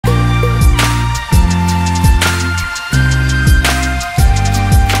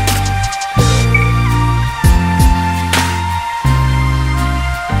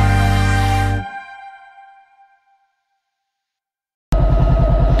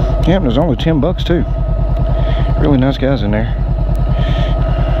Yeah, and there's only 10 bucks too. Really nice guys in there.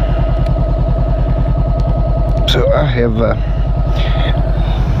 So I have,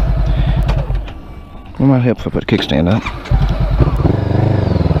 it might help if I put a kickstand up.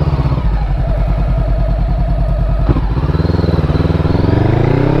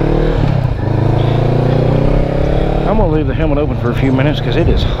 I'm gonna leave the helmet open for a few minutes because it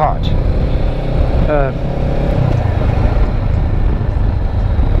is hot.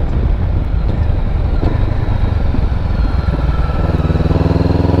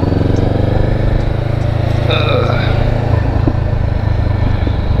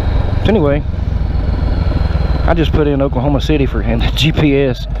 Anyway, I just put in Oklahoma City for in the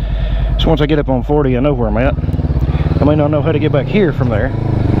GPS. So once I get up on 40, I know where I'm at. I may not know how to get back here from there,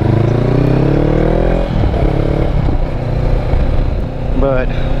 but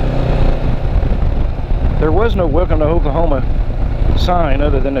there was no welcome to Oklahoma sign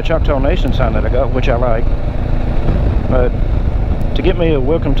other than the Choctaw Nation sign that I got, which I like. But to get me a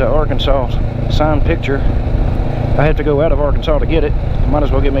welcome to Arkansas sign picture, I have to go out of Arkansas to get it. Might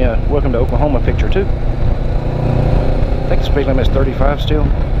as well get me a welcome to Oklahoma picture too. I think the speed limit is 35 still.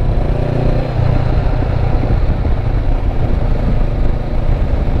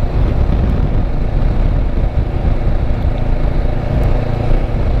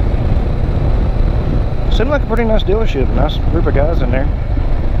 Seemed like a pretty nice dealership, nice group of guys in there.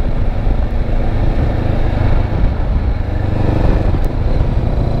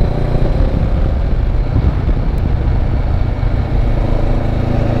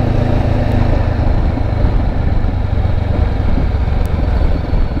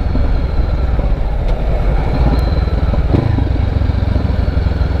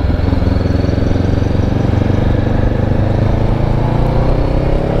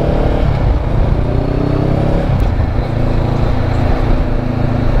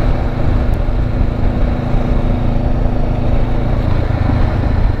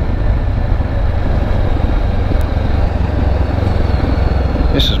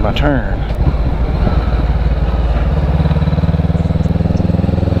 This is my turn.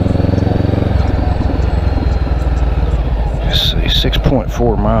 Let's see,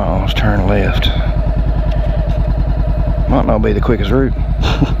 6.4 miles, turn left. Might not be the quickest route.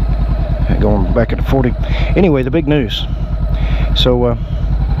 Going back into 40. Anyway, the big news. So,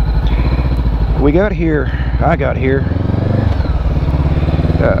 we got here, I got here,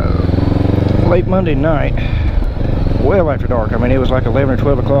 late Monday night. Well after dark. I mean, it was like 11 or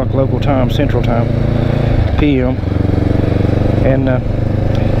 12 o'clock local time, Central Time, PM, and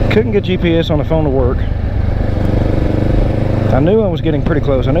couldn't get GPS on the phone to work. I knew I was getting pretty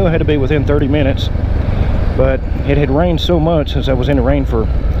close. I knew I had to be within 30 minutes, but it had rained so much since I was in the rain for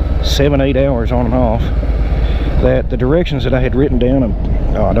 7-8 hours on and off that the directions that I had written down,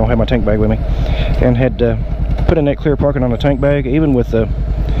 oh, I don't have my tank bag with me, and had put in that clear pocket on the tank bag, even with the,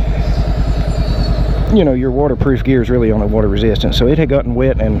 you know, your waterproof gear is really only water resistant, so it had gotten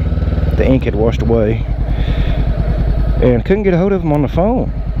wet and the ink had washed away, and couldn't get a hold of them on the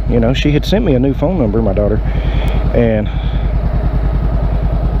phone. You know, she had sent me a new phone number, my daughter, and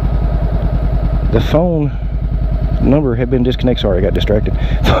the phone number had been disconnected. Sorry, I got distracted.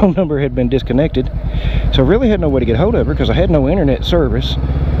 Phone number had been disconnected, so I really had no way to get a hold of her because I had no internet service,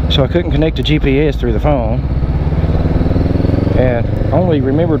 so I couldn't connect to GPS through the phone, and only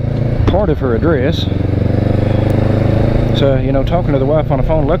remembered part of her address. So, you know, talking to the wife on the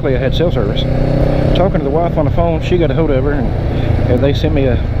phone, luckily I had cell service. Talking to the wife on the phone, she got a hold of her, and they sent me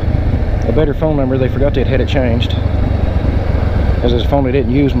a better phone number. They forgot they'd had it changed. As it's a phone they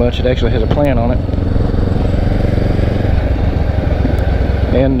didn't use much, it actually has a plan on it.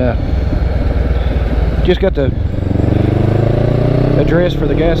 And just got the address for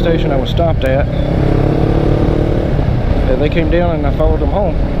the gas station I was stopped at. They came down and I followed them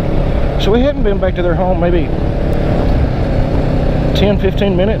home. So we hadn't been back to their home maybe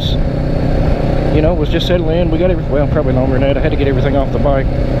 10-15 minutes. You know, was just settling in. We got everything, well, probably longer than that. I had to get everything off the bike.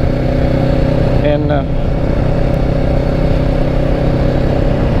 And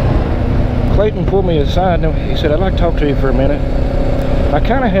Clayton pulled me aside and he said, "I'd like to talk to you for a minute." I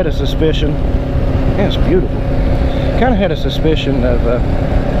kind of had a suspicion, yeah, it's beautiful. Kind of had a suspicion of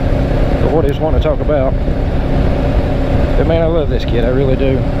what he was wanting to talk about. But man, I love this kid, I really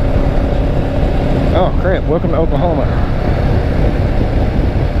do. Oh crap, welcome to Oklahoma.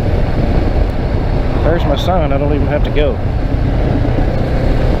 There's my sign, I don't even have to go.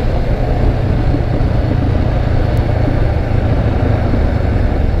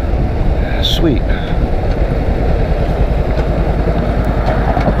 Sweet.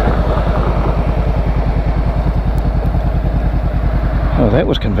 Oh, that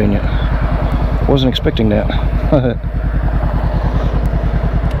was convenient. Wasn't expecting that.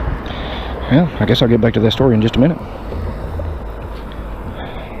 Well, I guess I'll get back to that story in just a minute.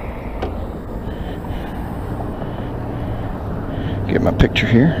 Get my picture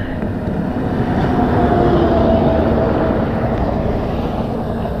here.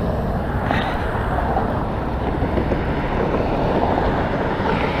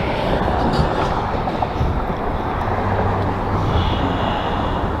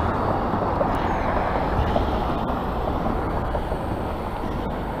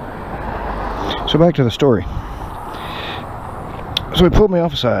 So back to the story. So he pulled me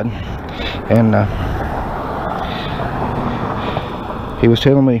off aside, and he was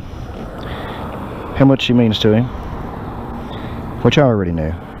telling me how much she means to him, which I already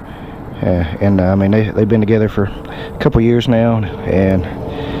knew. And I mean, they've been together for a couple years now, and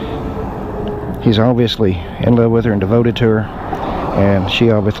he's obviously in love with her and devoted to her, and she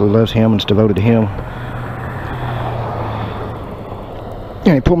obviously loves him and is devoted to him.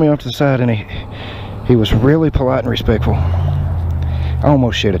 And he pulled me off to the side, and he was really polite and respectful. I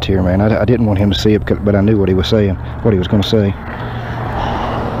almost shed a tear, man. I didn't want him to see it, but I knew what he was saying, what he was going to say.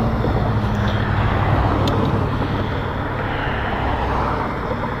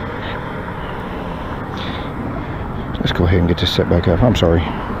 Let's go ahead and get this set back up. I'm sorry.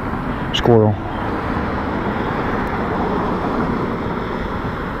 Squirrel.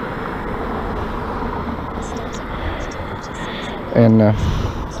 And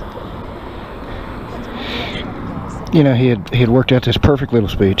you know, he had worked out this perfect little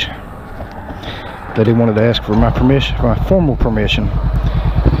speech that he wanted to ask for my permission, my formal permission,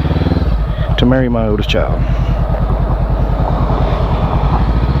 to marry my oldest child.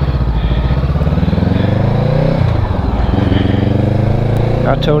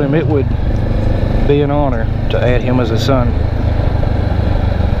 I told him it would be an honor to add him as a son,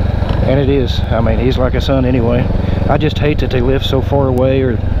 and it is. I mean, he's like a son anyway. I just hate that they live so far away,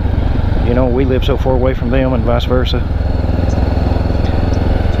 or you know, we live so far away from them and vice versa.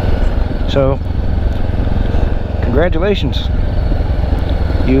 So, congratulations.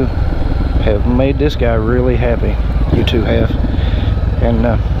 You have made this guy really happy. You two have. And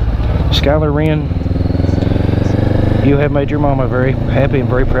Skylar Wren, you have made your mama very happy and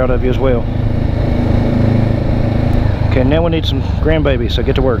very proud of you as well. Okay, now we need some grandbabies, so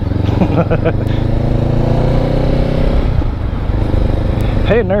get to work.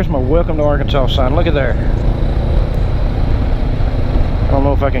 Hey, and there's my welcome to Arkansas sign. Look at there. I don't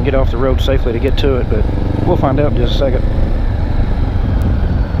know if I can get off the road safely to get to it, but we'll find out in just a second.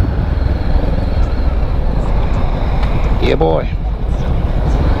 Yeah, boy.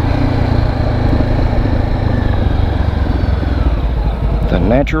 The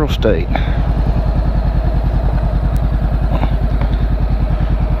natural state.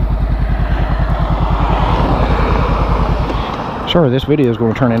 Sorry, this video is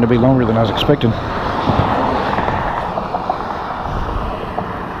going to turn into be longer than I was expecting.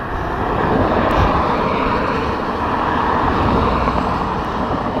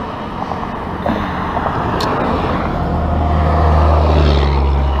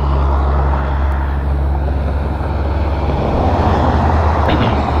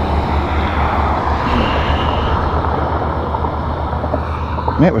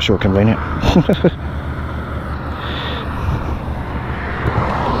 That was sure convenient.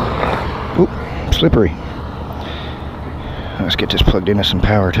 Oop, slippery. Let's get this plugged into some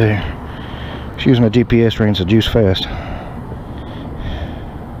power too. It's using a GPS drains the juice fast.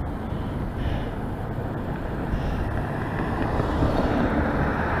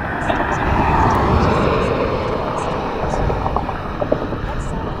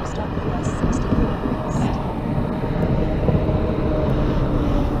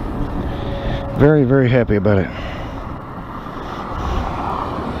 Very, very happy about it.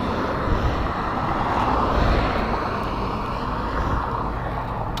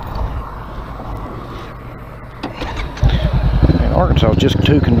 And Arkansas is just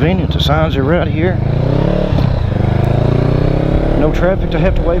too convenient. The signs are right here. No traffic to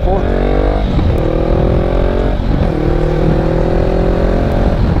have to wait for.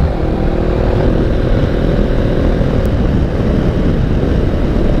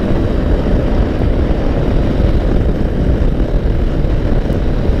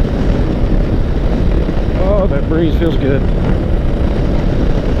 That breeze feels good.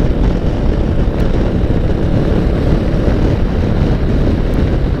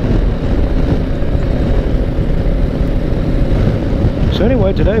 So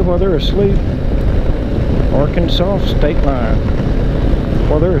anyway, today while they're asleep, Arkansas state line,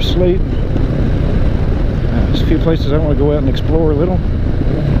 while they're asleep, There's a few places I want to go out and explore a little.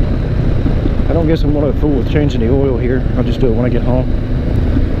 I don't guess I'm going to fool with changing the oil here. I'll just do it when I get home.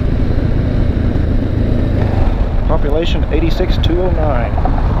 Population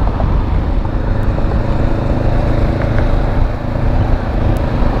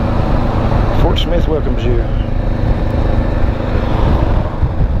 86,209. Fort Smith welcomes you.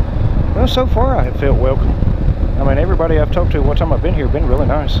 Well, so far I have felt welcome. I mean, everybody I've talked to one time I've been here been really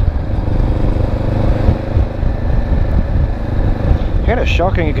nice. Had a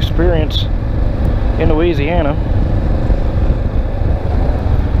shocking experience in Louisiana.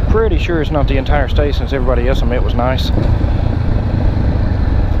 Pretty sure it's not the entire state, since everybody else I met was nice.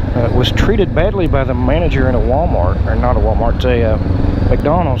 Was treated badly by the manager in a Walmart, or not a Walmart, a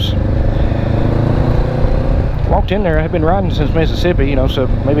McDonald's. Walked in there. I had been riding since Mississippi, you know, so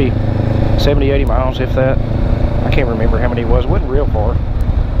maybe 70, 80 miles, if that. I can't remember how many it was. It wasn't real far.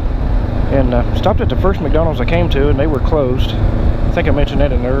 And stopped at the first McDonald's I came to, and they were closed. I think I mentioned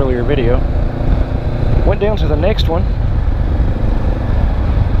that in an earlier video. Went down to the next one.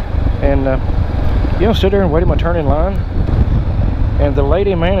 And, you know, stood there and waited my turn in line. And the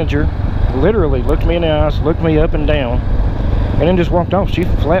lady manager literally looked me in the eyes, looked me up and down, and then just walked off. She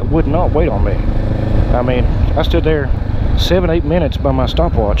flat would not wait on me. I mean, I stood there 7-8 minutes by my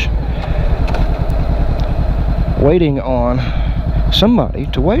stopwatch, waiting on somebody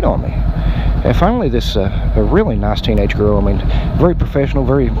to wait on me. And finally, this a really nice teenage girl, I mean, very professional,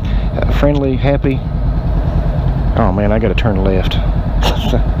 very friendly, happy. Oh man, I gotta turn left.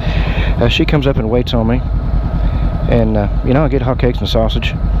 She comes up and waits on me. And, you know, I get hotcakes and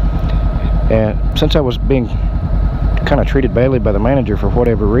sausage. And since I was being kind of treated badly by the manager for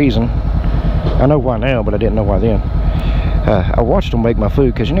whatever reason, I know why now, but I didn't know why then. I watched them make my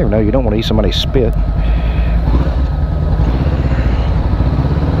food, because you never know, you don't want to eat somebody's spit.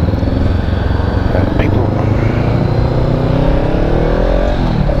 People.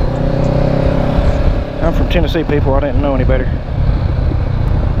 I'm from Tennessee, people. I didn't know any better.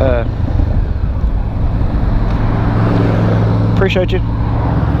 Appreciate you.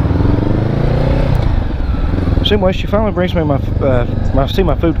 So anyway, she finally brings me my see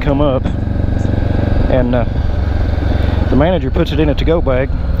my food come up, and the manager puts it in a to-go bag.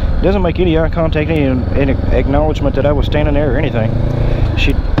 Doesn't make any eye contact, any acknowledgement that I was standing there or anything.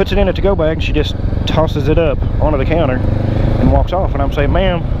 She puts it in a to-go bag and she just tosses it up onto the counter and walks off. And I'm saying,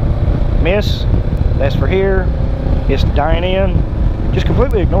 ma'am, miss, that's for here, it's dine in. Just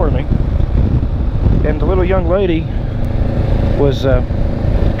completely ignored me. And the little young lady was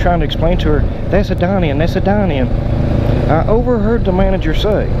trying to explain to her, that's a dine-in, that's a dine-in. I overheard the manager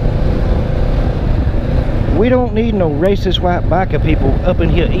say, we don't need no racist white biker people up in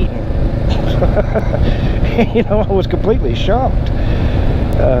here eating. You know, I was completely shocked.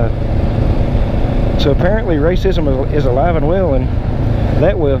 So apparently racism is alive and well in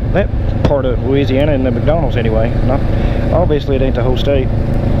that part of Louisiana, and the McDonald's anyway. Obviously it ain't the whole state.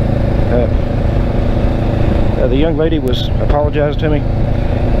 The young lady was apologized to me.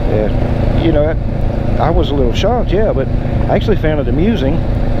 You know, I was a little shocked, yeah, but I actually found it amusing,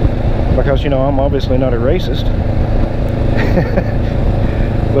 because, you know, I'm obviously not a racist.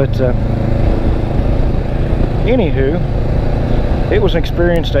 But anywho, it was an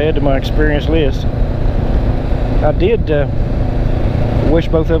experience to add to my experience list. I did wish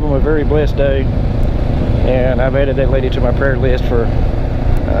both of them a very blessed day, and I've added that lady to my prayer list for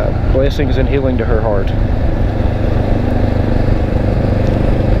blessings and healing to her heart.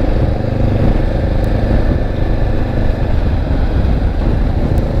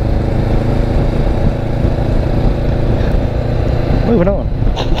 Moving on.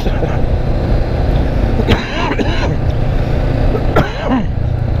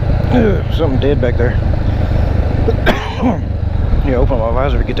 Something dead back there. You open my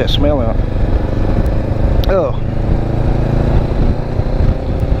visor to get that smell out. Oh.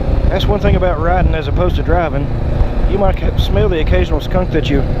 That's one thing about riding as opposed to driving. You might smell the occasional skunk that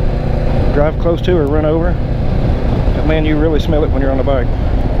you drive close to or run over. But man, you really smell it when you're on the bike.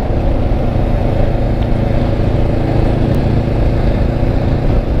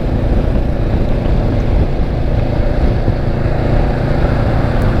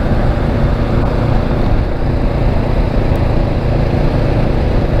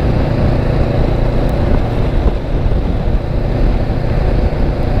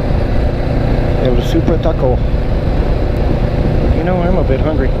 Super taco. You know, I'm a bit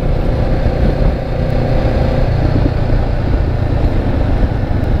hungry.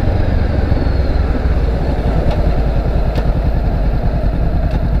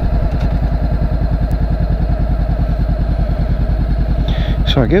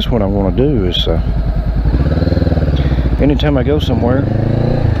 So I guess what I want to do is anytime I go somewhere.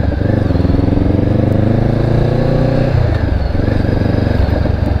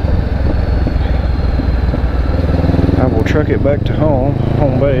 I will truck it back to home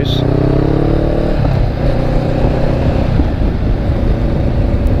base.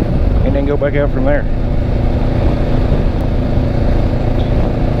 And then go back out from there.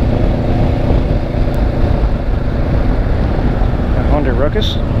 A Honda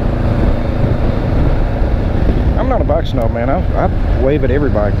Ruckus. I'm not a bike snob, man. I wave at every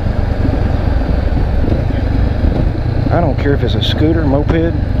bike. I don't care if it's a scooter,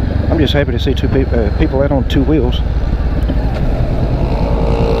 moped. I'm just happy to see people out on two wheels.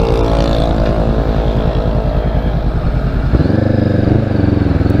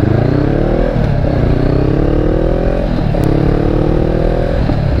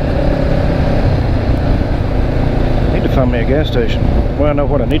 Need to find me a gas station. Well, I know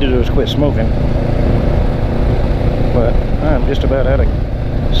what I need to do is quit smoking. But I'm just about out of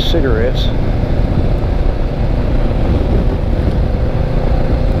cigarettes.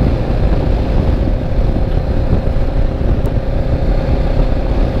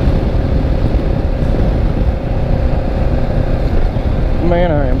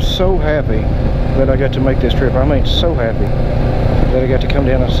 Man, I am so happy that I got to make this trip. I mean, so happy that I got to come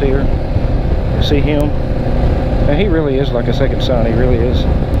down and see her, see him. And he really is like a second son. He really is.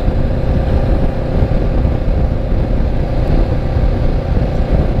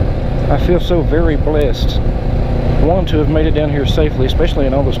 I feel so very blessed, one, to have made it down here safely, especially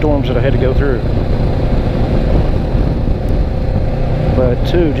in all the storms that I had to go through, but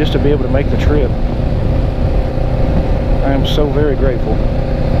two, just to be able to make the trip. I am so very grateful.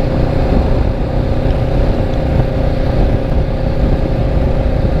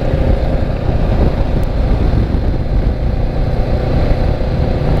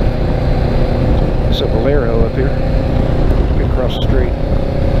 It's a Bolero up here, across the street.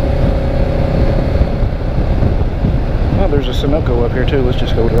 Oh, there's a Sunoco up here too. Let's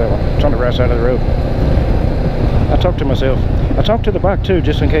just go to that one. It's on the right side of the road. I talked to myself. I talked to the bike too,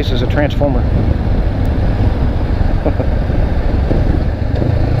 just in case it's a transformer.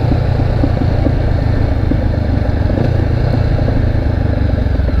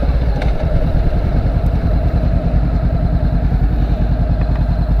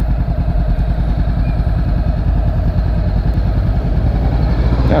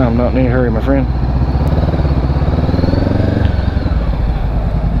 I'm not in any hurry, my friend.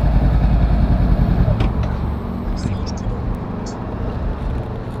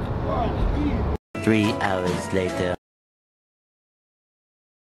 Three hours later.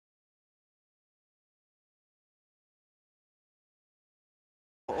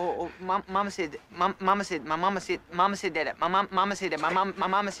 Mama said that. My mama said that. My mama said that. My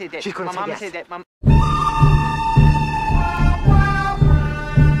mama said that. She's gonna my say mama yes. said that.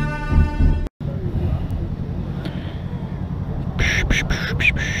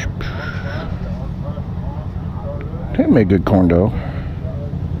 That made good corn dog.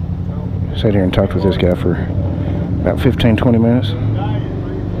 Sat here and talked with this guy for about 15-20 minutes.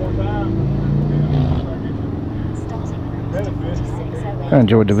 I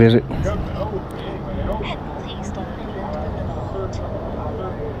enjoyed the visit.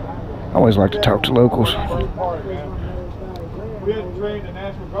 I always like to talk to locals. We had to train the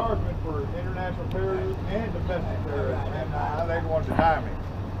National Guardsmen for international terrorism and domestic terrorism, and they wanted to die me.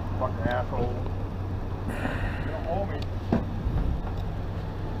 Fucking asshole. They don't owe me.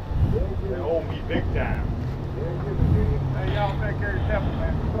 They owe me big time. Hey, y'all take care of yourself,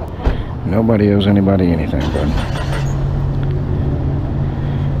 man. Nobody owes anybody anything, bud.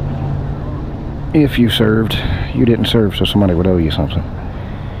 If you served, you didn't serve so somebody would owe you something.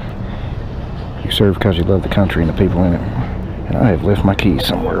 You serve because you love the country and the people in it. And I have left my keys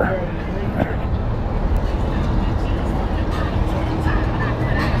somewhere.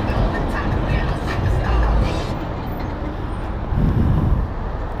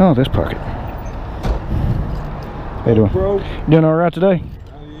 Oh, this pocket. How you doing? GoPro? Doing all right today? Oh,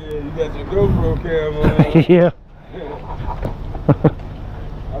 yeah, you got your GoPro camera on. Yeah. I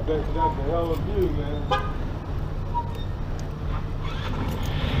bet that's a hell of a view, man.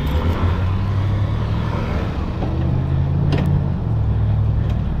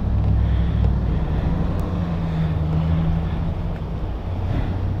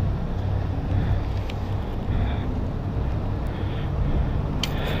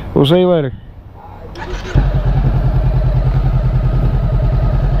 We'll see you later.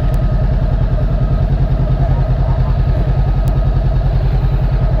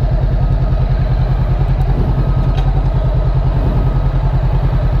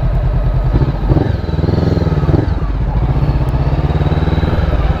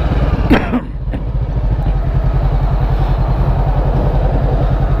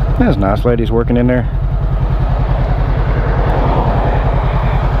 There's nice ladies working in there.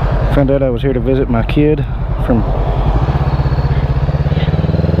 Found out I was here to visit my kid from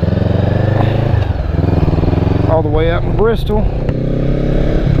all the way out in Bristol.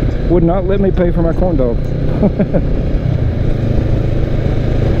 Would not let me pay for my corn dog.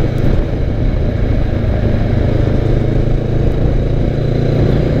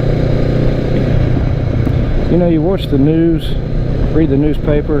 You know, you watch the news, read the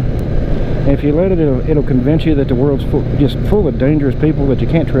newspaper, and if you let it, it'll convince you that the world's just full of dangerous people, that you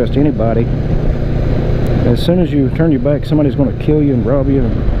can't trust anybody. As soon as you turn your back, somebody's going to kill you and rob you,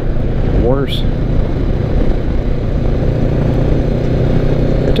 and worse.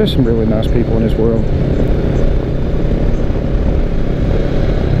 But there's some really nice people in this world.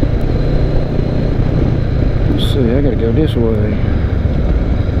 Let's see, I gotta go this way.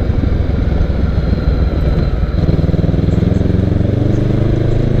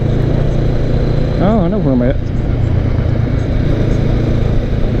 Oh, I know where I'm at.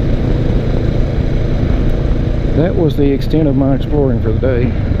 That was the extent of my exploring for the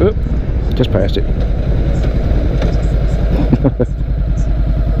day. Oop, just passed it.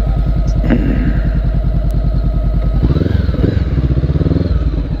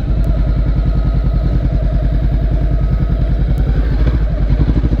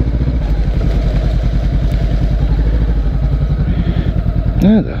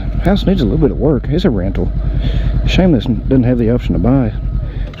 Yeah, the house needs a little bit of work. It's a rental. Shame this doesn't have the option to buy.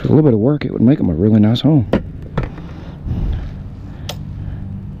 So with a little bit of work, it would make them a really nice home.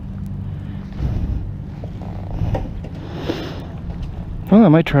 Well, I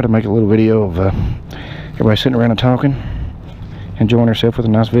might try to make a little video of everybody sitting around and talking, enjoying herself with a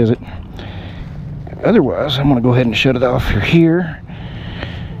nice visit. Otherwise, I'm going to go ahead and shut it off here.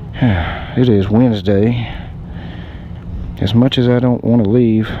 It is Wednesday. As much as I don't want to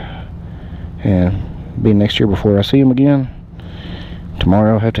leave and be next year before I see him again,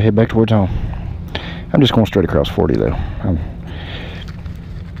 tomorrow I'll have to head back towards home. I'm just going straight across 40 though.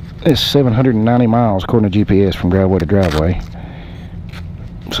 It's 790 miles according to GPS from driveway to driveway.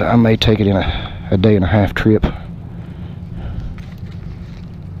 So I may take it in a day and a half trip.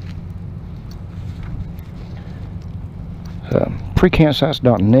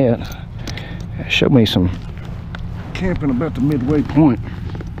 Precampsites.net showed me some camping about the midway point.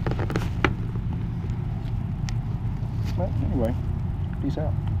 Well, anyway, peace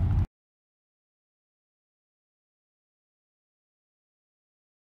out.